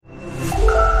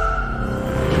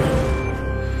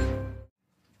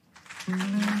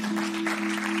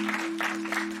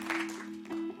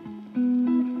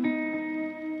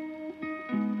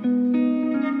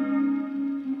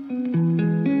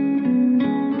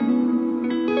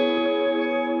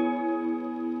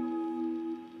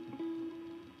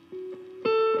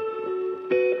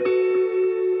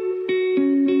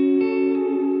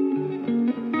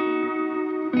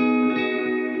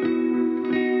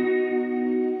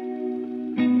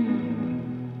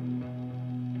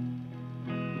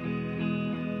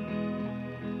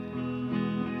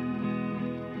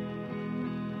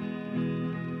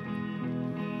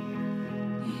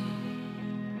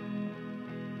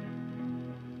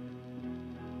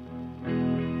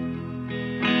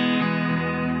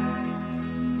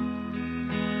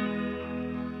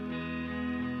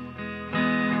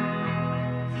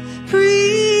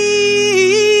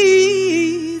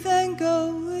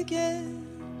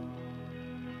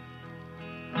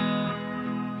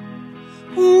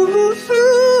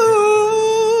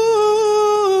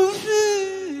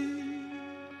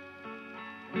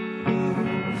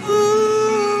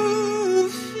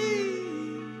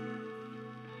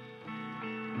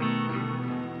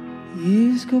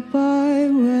Years go by,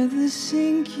 whether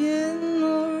sinking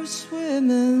or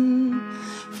swimming.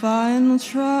 Final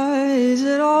tries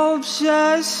at all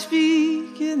just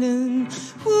beginning.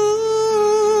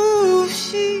 Ooh,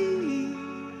 she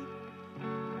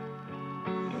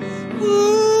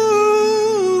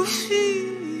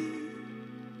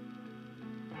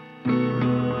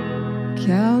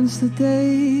counts the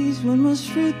days when most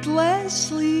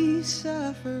fruitlessly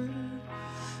suffer.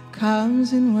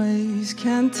 Comes in ways,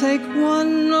 can't take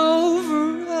one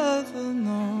over other,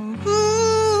 no.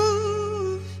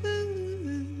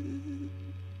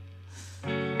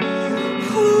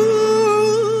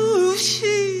 Ooh,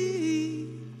 she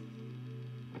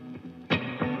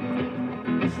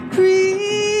breathe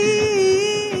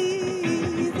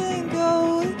and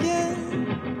go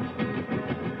again.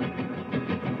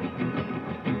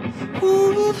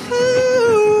 Ooh,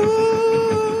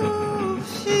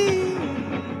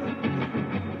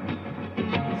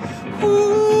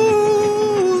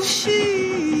 ooh, she,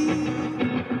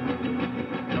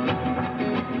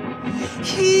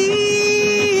 here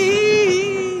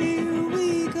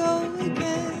we go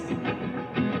again.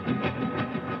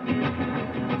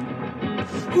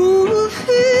 Ooh,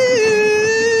 she,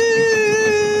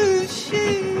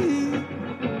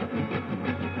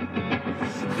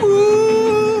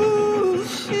 ooh,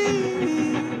 she.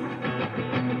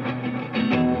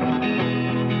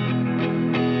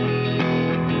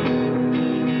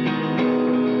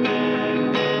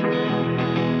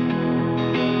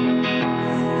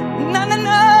 No, no,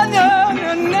 no, no,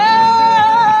 no, no.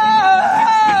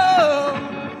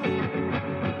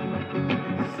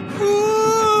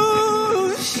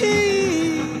 Ooh,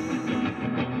 she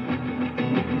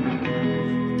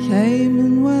came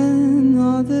and went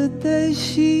all the days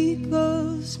she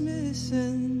goes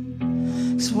missing.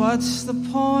 'Cause what's the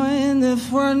point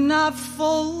if we're not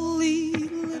fully